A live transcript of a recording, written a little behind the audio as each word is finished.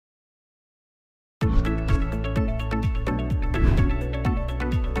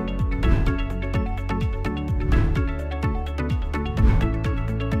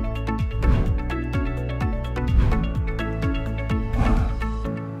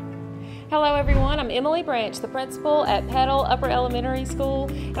Hello everyone, I'm Emily Branch, the principal at Petal Upper Elementary School,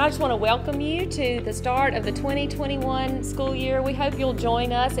 and I just want to welcome you to the start of the 2021 school year. We hope you'll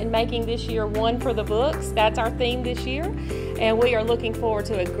join us in making this year one for the books. That's our theme this year, and we are looking forward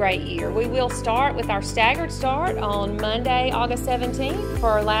to a great year. We will start with our staggered start on Monday, August 17th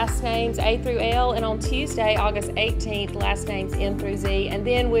for last names A through L, and on Tuesday, August 18th, last names M through Z, and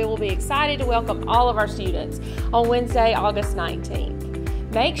then we will be excited to welcome all of our students on Wednesday, August 19th.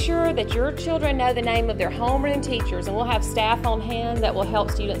 Make sure that your children know the name of their homeroom teachers, and we'll have staff on hand that will help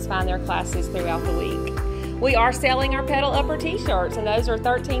students find their classes throughout the week. We are selling our Petal Upper t-shirts, and those are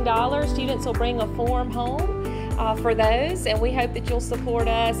 $13. Students will bring a form home for those, and we hope that you'll support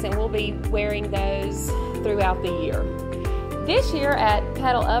us, and we'll be wearing those throughout the year. This year at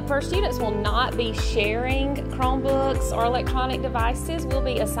Petal Upper, students will not be sharing Chromebooks or electronic devices. We'll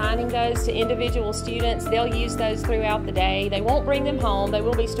be assigning those to individual students. They'll use those throughout the day. They won't bring them home. They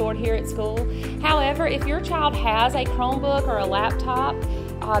will be stored here at school. However, if your child has a Chromebook or a laptop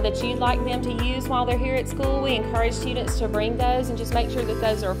that you'd like them to use while they're here at school, we encourage students to bring those and just make sure that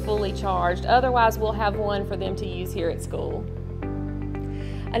those are fully charged. Otherwise, we'll have one for them to use here at school.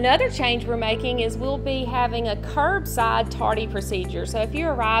 Another change we're making is we'll be having a curbside tardy procedure. So if you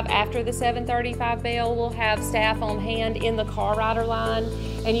arrive after the 7:35 bell, we'll have staff on hand in the car rider line,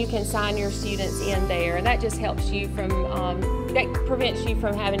 and you can sign your students in there. And that just helps you from, that prevents you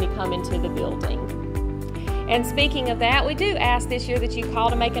from having to come into the building. And speaking of that, we do ask this year that you call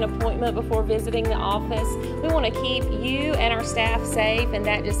to make an appointment before visiting the office. We want to keep you and our staff safe, and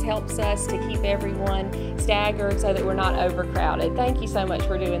that just helps us to keep everyone staggered so that we're not overcrowded. Thank you so much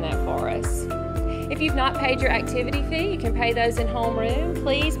for doing that for us. If you've not paid your activity fee, you can pay those in homeroom.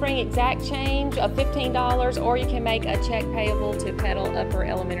 Please bring exact change of $15, or you can make a check payable to Petal Upper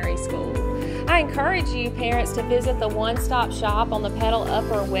Elementary School. I encourage you parents to visit the one-stop shop on the Petal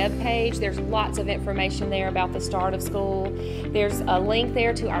Upper webpage. There's lots of information there about the start of school. There's a link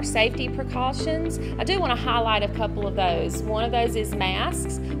there to our safety precautions. I do want to highlight a couple of those. One of those is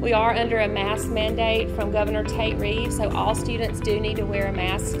masks. We are under a mask mandate from Governor Tate Reeves, so all students do need to wear a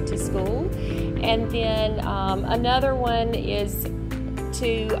mask to school. And then another one is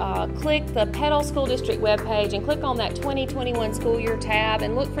to click the Petal School District webpage and click on that 2021 school year tab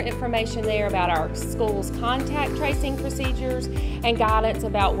and look for information there about our school's contact tracing procedures and guidance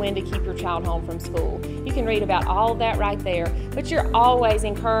about when to keep your child home from school. You can read about all of that right there, but you're always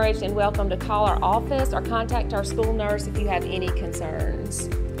encouraged and welcome to call our office or contact our school nurse if you have any concerns.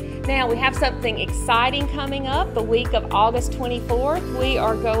 Now, we have something exciting coming up the week of August 24th. We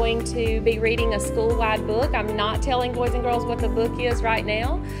are going to be reading a school-wide book. I'm not telling boys and girls what the book is right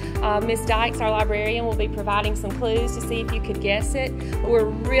now. Ms. Dykes, our librarian, will be providing some clues to see if you could guess it. We're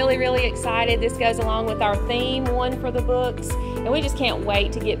really, really excited. This goes along with our theme, One for the Books, and we just can't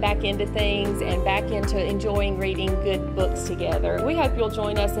wait to get back into things and back into enjoying reading good books together. We hope you'll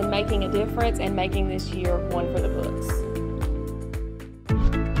join us in making a difference and making this year one for the books.